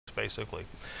basically.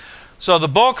 So the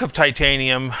bulk of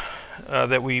titanium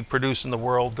that we produce in the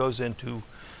world goes into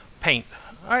paint.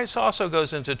 All right, it also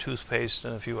goes into toothpaste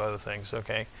and a few other things,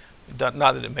 okay? Not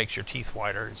that it makes your teeth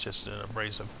whiter, it's just an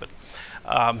abrasive,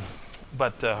 and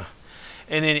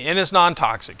it's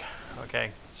non-toxic,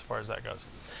 okay, as far as that goes.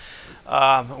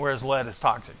 Whereas lead is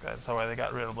toxic. That's why they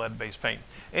got rid of lead-based paint.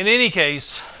 In any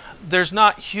case, there's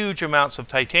not huge amounts of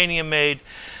titanium made.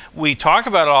 We talk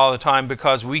about it all the time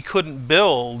because we couldn't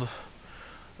build.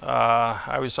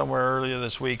 I was somewhere earlier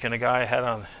this week, and a guy had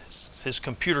on his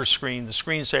computer screen, the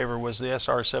screensaver was the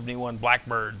SR-71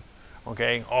 Blackbird,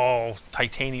 okay, all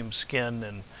titanium skin,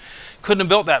 and couldn't have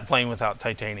built that plane without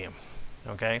titanium,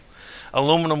 okay.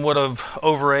 Aluminum would have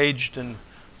overaged and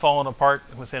fallen apart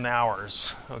within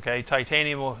hours, okay.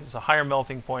 Titanium is a higher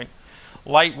melting point,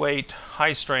 lightweight,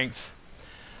 high strength,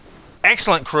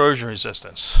 excellent corrosion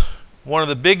resistance. One of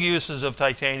the big uses of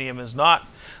titanium is not,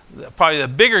 probably the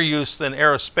bigger use than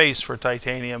aerospace for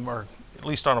titanium, or at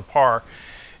least on a par,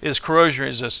 is corrosion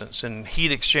resistance in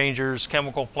heat exchangers,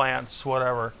 chemical plants,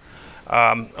 whatever.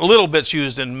 A little bit's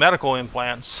used in medical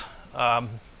implants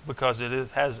because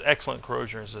it has excellent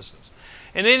corrosion resistance.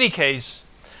 In any case,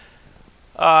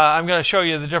 I'm going to show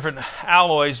you the different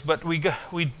alloys, but we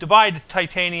divide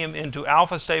titanium into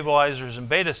alpha stabilizers and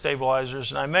beta stabilizers,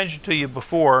 and I mentioned to you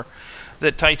before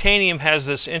that titanium has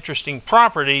this interesting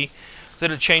property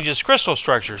that it changes crystal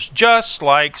structures, just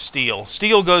like steel.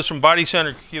 Steel goes from body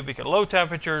center cubic at low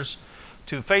temperatures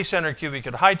to face center cubic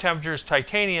at high temperatures.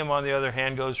 Titanium, on the other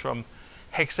hand, goes from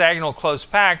hexagonal close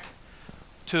packed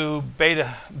to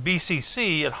beta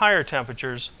BCC at higher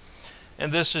temperatures.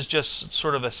 And this is just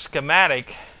sort of a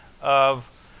schematic of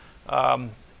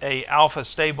a alpha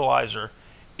stabilizer.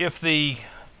 If the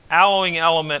alloying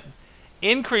element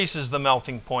increases the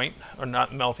melting point, or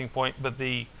not melting point, but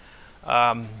the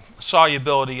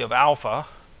solubility of alpha,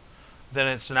 then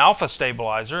it's an alpha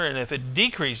stabilizer, and if it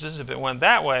decreases, if it went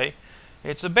that way,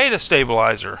 it's a beta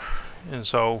stabilizer. And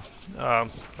so,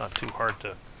 not too hard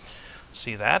to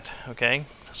see that, okay?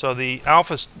 So the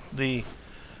alpha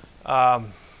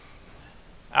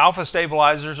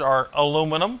stabilizers are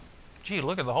aluminum. Gee,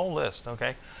 look at the whole list,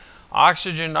 okay?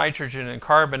 Oxygen, nitrogen, and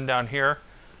carbon down here.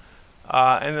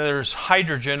 And then there's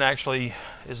hydrogen, actually,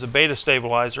 is a beta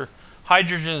stabilizer.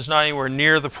 Hydrogen is not anywhere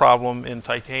near the problem in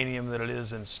titanium that it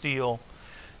is in steel.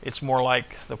 It's more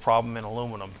like the problem in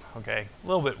aluminum, okay? A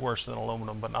little bit worse than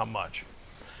aluminum, but not much.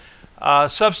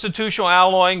 Substitutional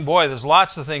alloying, boy, there's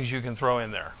lots of things you can throw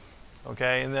in there,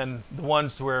 okay? And then the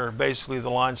ones where basically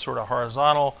the line's sort of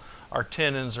horizontal are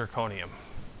tin and zirconium,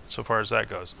 so far as that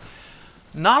goes.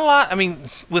 Not a lot, I mean,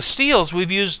 with steels,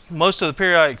 we've used most of the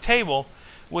periodic table.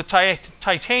 With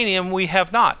titanium, we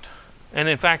have not. And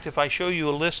in fact, if I show you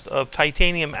a list of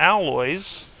titanium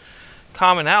alloys,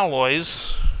 common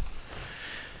alloys,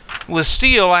 with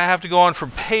steel, I have to go on for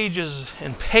pages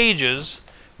and pages.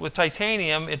 With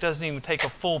titanium, it doesn't even take a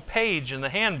full page in the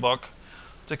handbook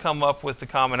to come up with the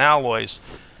common alloys.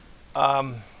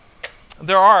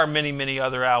 There are many, many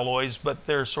other alloys, but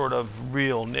they're sort of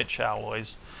real niche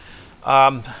alloys.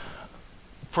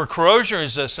 For corrosion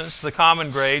resistance, the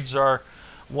common grades are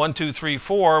 1, 2, 3,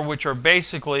 4, which are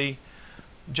basically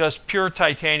just pure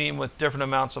titanium with different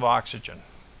amounts of oxygen.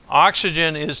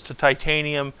 Oxygen is to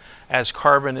titanium as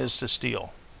carbon is to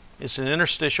steel. It's an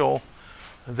interstitial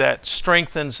that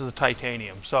strengthens the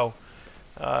titanium. So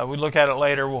we look at it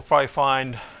later, we'll probably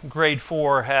find grade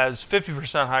 4 has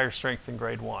 50% higher strength than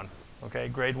grade 1. Okay,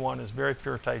 grade 1 is very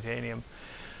pure titanium.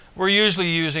 We're usually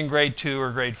using grade 2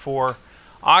 or grade 4.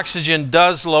 Oxygen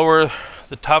does lower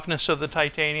the toughness of the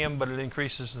titanium, but it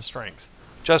increases the strength,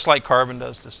 just like carbon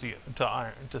does to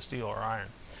steel or iron.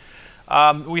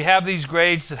 We have these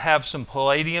grades that have some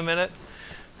palladium in it.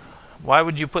 Why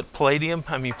would you put palladium?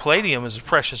 I mean, palladium is a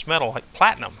precious metal, like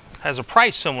platinum. It has a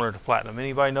price similar to platinum.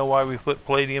 Anybody know why we put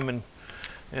palladium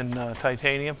in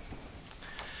titanium?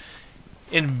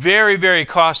 In very, very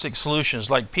caustic solutions,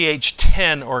 like pH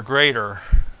 10 or greater,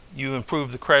 you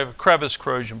improve the crevice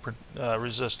corrosion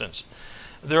resistance.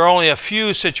 There are only a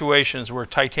few situations where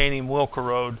titanium will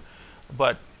corrode,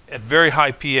 but at very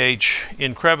high pH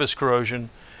in crevice corrosion.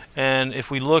 And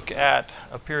if we look at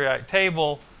a periodic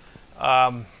table,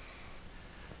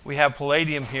 we have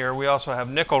palladium here. We also have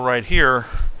nickel right here.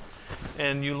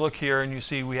 And you look here and you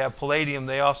see we have palladium.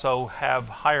 They also have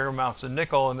higher amounts of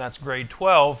nickel, and that's grade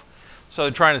 12. So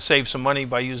they're trying to save some money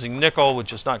by using nickel,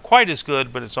 which is not quite as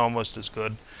good, but it's almost as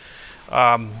good.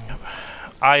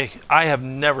 I have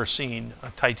never seen a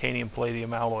titanium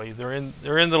palladium alloy. They're in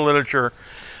the literature,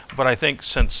 but I think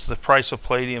since the price of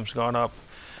palladium's gone up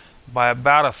by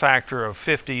about a factor of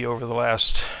 50 over the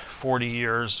last 40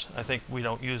 years. I think we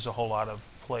don't use a whole lot of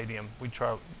palladium. We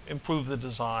try to improve the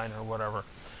design or whatever,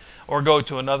 or go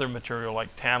to another material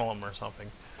like tantalum or something.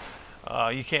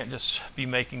 You can't just be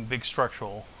making big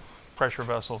structural pressure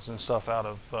vessels and stuff out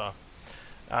of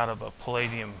a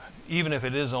palladium, even if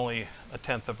it is only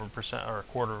 0.1% or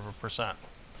 0.25%.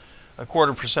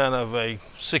 0.25% of a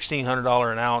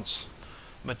 $1,600 an ounce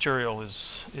material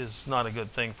is not a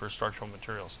good thing for structural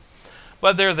materials.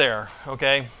 But they're there,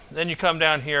 okay? Then you come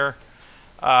down here.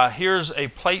 Here's a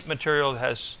plate material that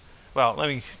has, well, let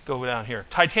me go down here.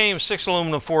 Titanium 6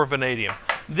 aluminum 4 vanadium.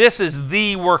 This is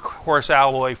the workhorse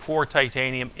alloy for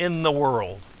titanium in the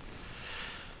world.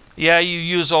 Yeah, you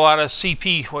use a lot of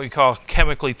CP, what we call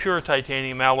chemically pure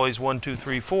titanium alloys 1, 2,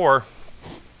 3, 4.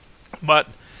 But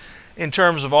in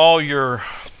terms of all your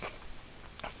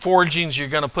forgings you're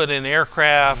going to put in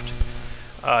aircraft,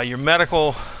 your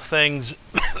medical things,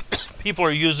 people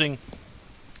are using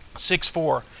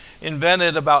 6-4,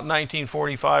 invented about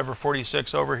 1945 or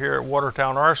 46 over here at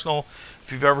Watertown Arsenal.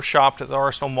 If you've ever shopped at the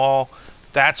Arsenal Mall,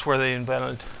 that's where they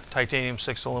invented titanium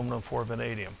 6 aluminum 4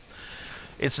 vanadium.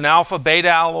 It's an alpha beta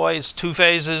alloy, it's 2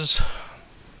 phases,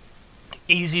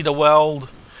 easy to weld,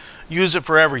 use it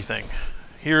for everything.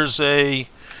 Here's a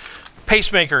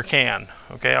pacemaker can.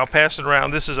 Okay, I'll pass it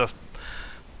around. This is a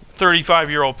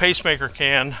 35-year-old pacemaker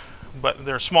can, but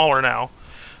they're smaller now.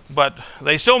 But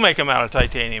they still make them out of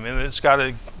titanium, and it's got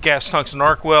a gas tungsten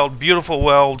arc weld, beautiful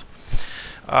weld.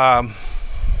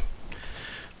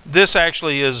 This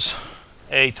actually is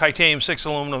a titanium 6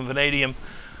 aluminum vanadium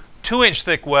 2-inch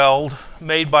thick weld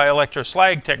made by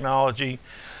electroslag technology.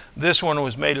 This one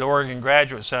was made at Oregon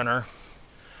Graduate Center.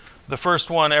 The first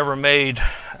one ever made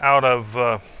out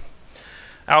of,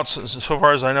 so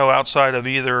far as I know, outside of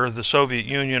either the Soviet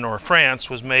Union or France,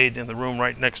 was made in the room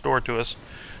right next door to us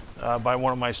by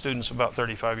one of my students about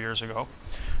 35 years ago.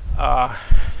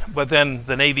 But then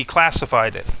the Navy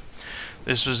classified it.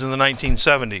 This was in the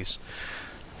 1970s.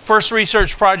 First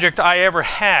research project I ever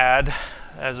had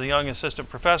as a young assistant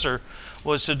professor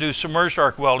was to do submerged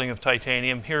arc welding of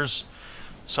titanium. Here's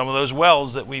some of those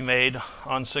welds that we made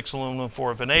on 6 aluminum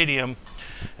 4 vanadium,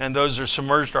 and those are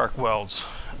submerged arc welds.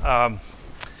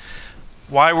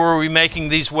 Why were we making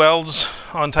these welds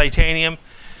on titanium?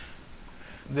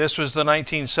 This was the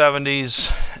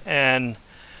 1970s, and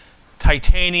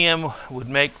titanium would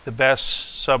make the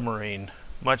best submarine,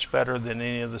 much better than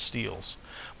any of the steels,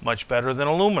 much better than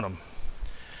aluminum.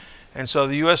 And so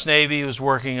the US Navy was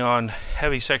working on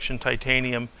heavy section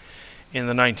titanium in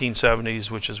the 1970s,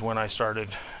 which is when I started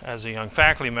as a young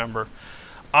faculty member.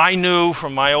 I knew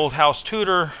from my old house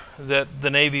tutor that the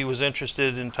Navy was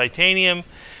interested in titanium,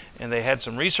 and they had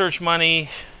some research money,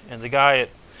 and the guy at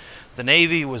the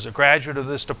Navy was a graduate of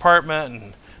this department,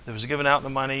 and it was giving out the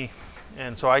money.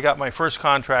 And so I got my first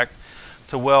contract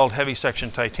to weld heavy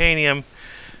section titanium,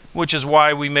 which is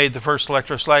why we made the first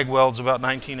electroslag welds about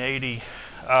 1980.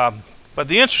 But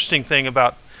the interesting thing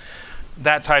about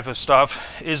that type of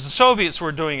stuff is the Soviets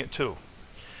were doing it too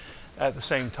at the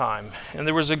same time. And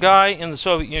there was a guy in the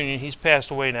Soviet Union, he's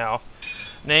passed away now,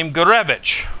 named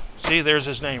Gurevich. See, there's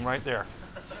his name right there.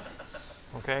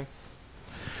 Okay?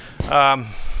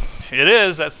 It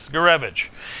is, that's Gurevich.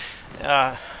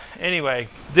 Anyway,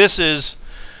 this is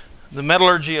the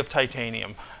metallurgy of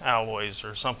titanium alloys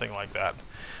or something like that.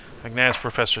 I can ask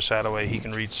Professor Sadoway, he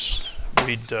can read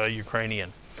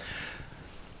Ukrainian.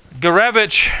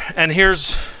 Gurevich, and here's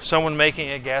someone making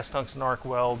a gas tungsten arc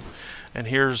weld, and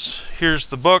here's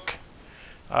the book,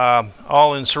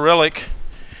 all in Cyrillic.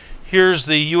 Here's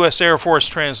the U.S. Air Force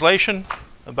translation,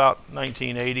 about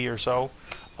 1980 or so,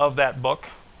 of that book,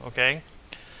 okay?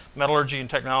 Metallurgy and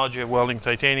Technology of Welding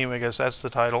Titanium, I guess that's the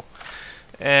title.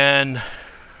 And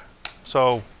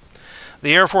so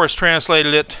the Air Force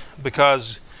translated it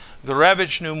because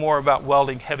Gurevich knew more about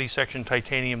welding heavy section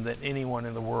titanium than anyone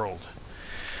in the world.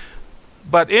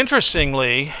 But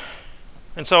interestingly,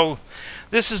 and so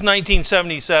this is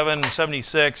 1977 and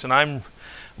 76, and I'm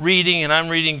reading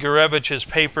Gurevich's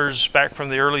papers back from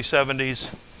the early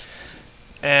 70s.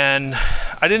 And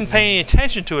I didn't pay any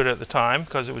attention to it at the time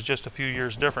because it was just a few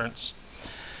years difference.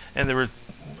 And there were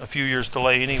a few years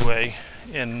delay anyway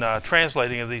in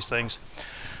translating of these things.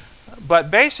 But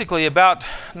basically about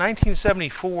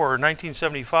 1974 or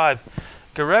 1975,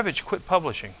 Gurevich quit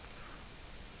publishing.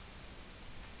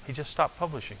 He just stopped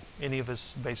publishing any of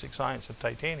his basic science of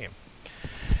titanium.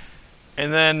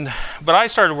 And then, but I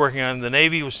started working on the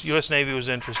Navy. U.S. Navy was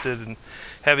interested in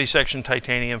heavy section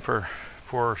titanium for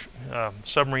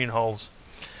submarine hulls,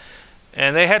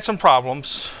 and they had some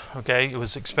problems. Okay, it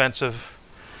was expensive.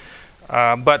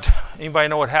 But anybody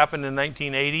know what happened in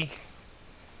 1980?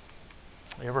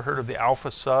 You ever heard of the Alpha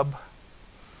Sub?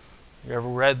 You ever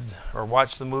read or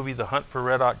watched the movie The Hunt for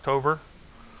Red October?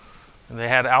 And they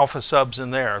had Alpha Subs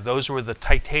in there. Those were the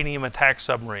titanium attack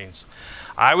submarines.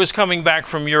 I was coming back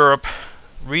from Europe,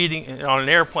 reading on an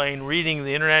airplane, reading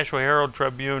the International Herald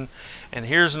Tribune, and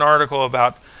here's an article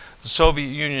about the Soviet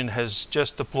Union has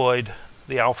just deployed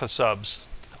the Alpha Subs,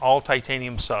 all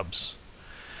titanium subs,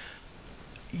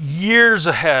 years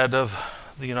ahead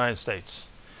of the United States.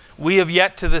 We have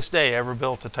yet to this day ever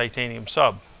built a titanium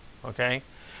sub, okay?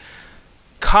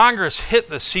 Congress hit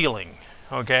the ceiling,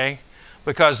 okay,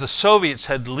 because the Soviets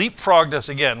had leapfrogged us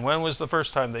again. When was the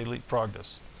first time they leapfrogged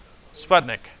us?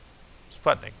 Sputnik,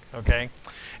 okay?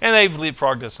 And they've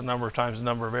leapfrogged us a number of times in a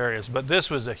number of areas, but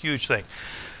this was a huge thing.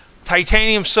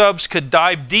 Titanium subs could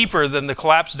dive deeper than the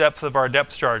collapse depth of our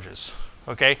depth charges,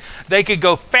 okay? They could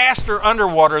go faster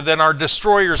underwater than our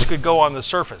destroyers could go on the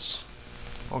surface,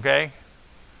 okay?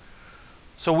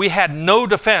 So we had no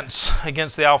defense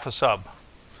against the Alpha Sub,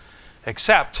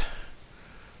 except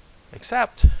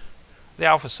the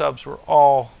Alpha Subs were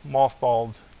all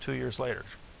mothballed 2 years later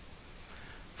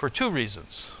for two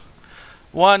reasons.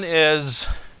 One is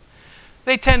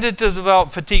they tended to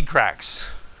develop fatigue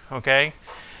cracks, okay?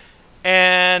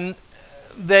 And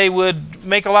they would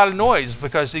make a lot of noise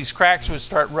because these cracks would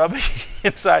start rubbing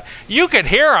inside. You could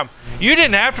hear them. You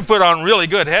didn't have to put on really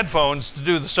good headphones to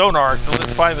do the sonar to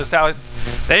find this out.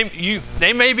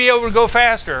 They may be able to go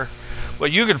faster,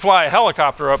 but you could fly a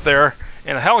helicopter up there,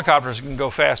 and helicopters can go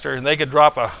faster, and they could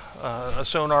drop a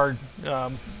sonar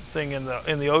thing in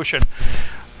the ocean.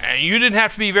 And you didn't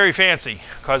have to be very fancy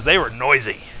because they were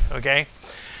noisy, okay?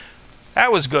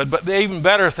 That was good, but the even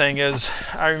better thing is,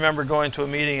 I remember going to a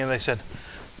meeting and they said,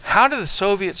 how did the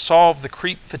Soviets solve the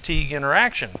creep fatigue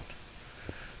interaction?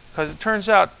 Because it turns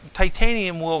out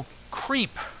titanium will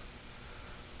creep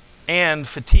and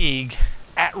fatigue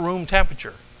at room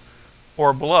temperature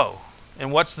or below.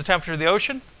 And what's the temperature of the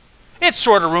ocean? It's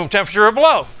sort of room temperature or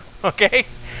below, okay?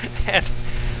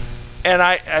 And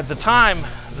I, at the time,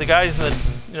 the guys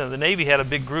in the Navy had a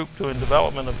big group doing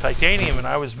development of titanium, and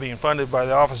I was being funded by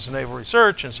the Office of Naval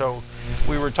Research, and so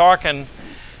we were talking,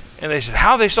 and they said,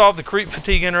 how they solved the creep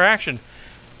fatigue interaction.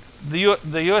 The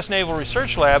U.S. Naval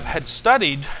Research Lab had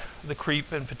studied the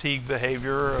creep and fatigue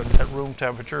behavior at room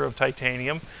temperature of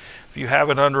titanium. If you have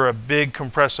it under a big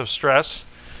compressive stress,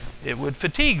 it would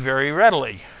fatigue very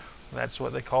readily. That's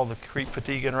what they call the creep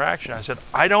fatigue interaction. I said,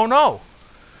 I don't know.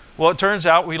 Well, it turns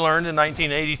out we learned in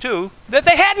 1982 that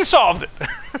they hadn't solved it,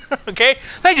 okay?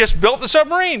 They just built the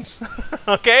submarines,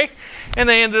 okay? And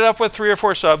they ended up with 3 or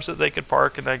 4 subs that they could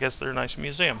park, and I guess they're a nice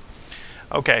museum.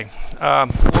 Okay,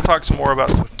 we'll talk some more about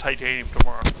titanium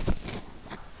tomorrow.